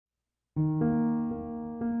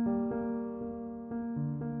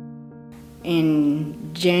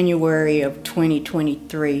In January of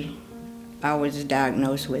 2023, I was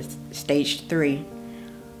diagnosed with stage 3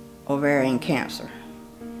 ovarian cancer.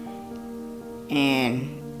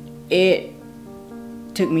 And it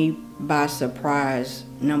took me by surprise,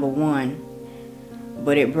 number one,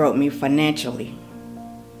 but it broke me financially.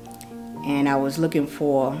 And I was looking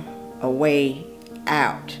for a way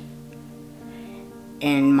out.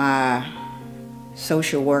 And my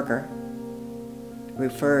social worker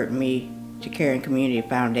referred me to Caring Community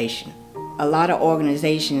Foundation. A lot of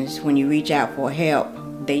organizations, when you reach out for help,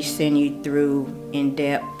 they send you through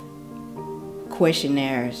in-depth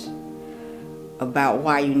questionnaires about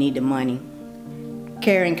why you need the money.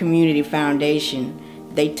 Caring Community Foundation,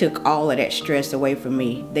 they took all of that stress away from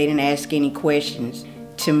me. They didn't ask any questions.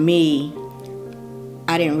 To me,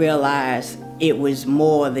 I didn't realize it was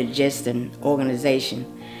more than just an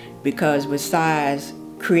organization, because besides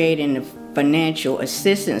creating the financial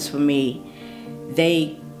assistance for me,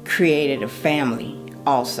 they created a family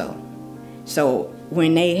also. So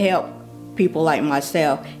when they help people like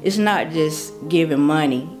myself, it's not just giving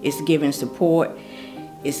money, it's giving support,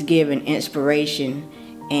 it's giving inspiration,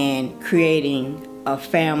 and creating a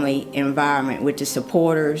family environment with the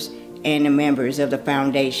supporters and the members of the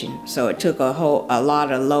foundation. So it took a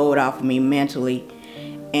lot of load off of me mentally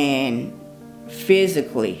and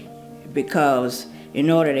physically, because in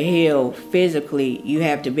order to heal physically, you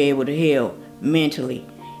have to be able to heal mentally.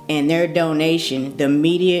 And their donation, the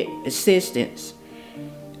immediate assistance,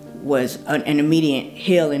 was an immediate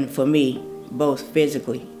healing for me, both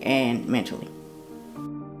physically and mentally.